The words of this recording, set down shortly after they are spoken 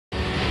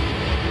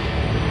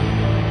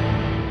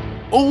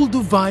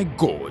Olduvai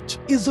Gorge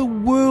is a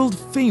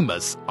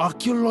world-famous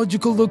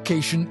archaeological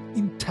location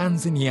in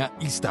Tanzania,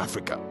 East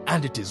Africa,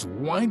 and it is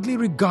widely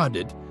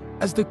regarded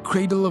as the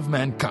cradle of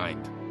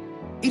mankind.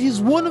 It is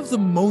one of the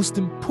most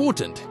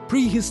important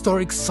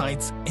prehistoric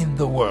sites in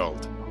the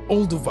world.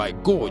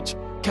 Olduvai Gorge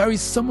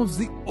carries some of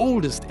the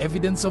oldest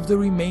evidence of the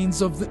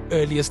remains of the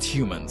earliest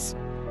humans.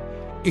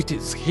 It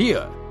is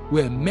here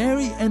where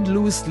Mary and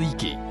Louis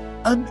Leakey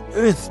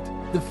unearthed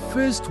the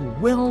first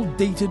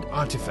well-dated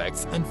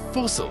artifacts and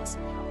fossils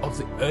of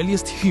the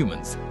earliest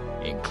humans,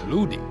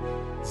 including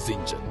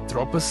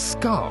Zinjanthropus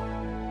skull,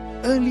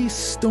 early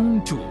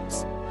stone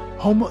tools,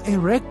 Homo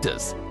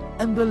erectus,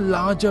 and the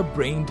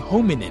larger-brained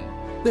hominin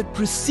that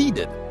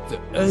preceded the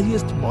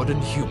earliest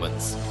modern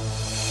humans.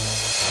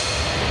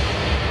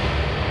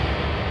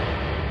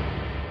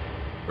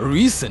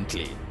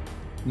 Recently,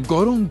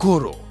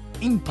 Ngorongoro,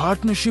 in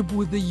partnership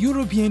with the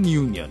European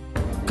Union,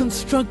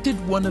 constructed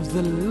one of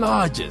the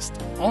largest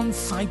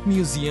on-site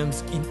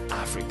museums in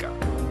Africa.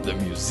 The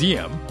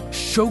museum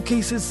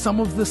showcases some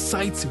of the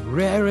site's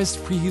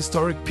rarest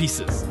prehistoric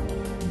pieces,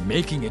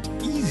 making it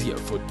easier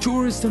for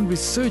tourists and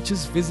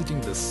researchers visiting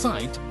the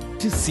site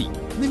to see.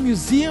 The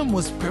museum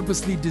was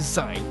purposely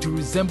designed to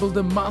resemble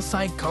the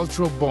Maasai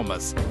cultural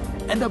bomas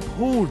and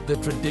uphold the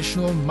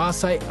traditional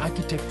Maasai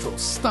architectural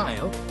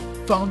style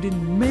found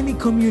in many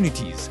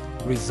communities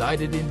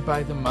resided in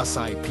by the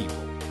Maasai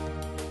people.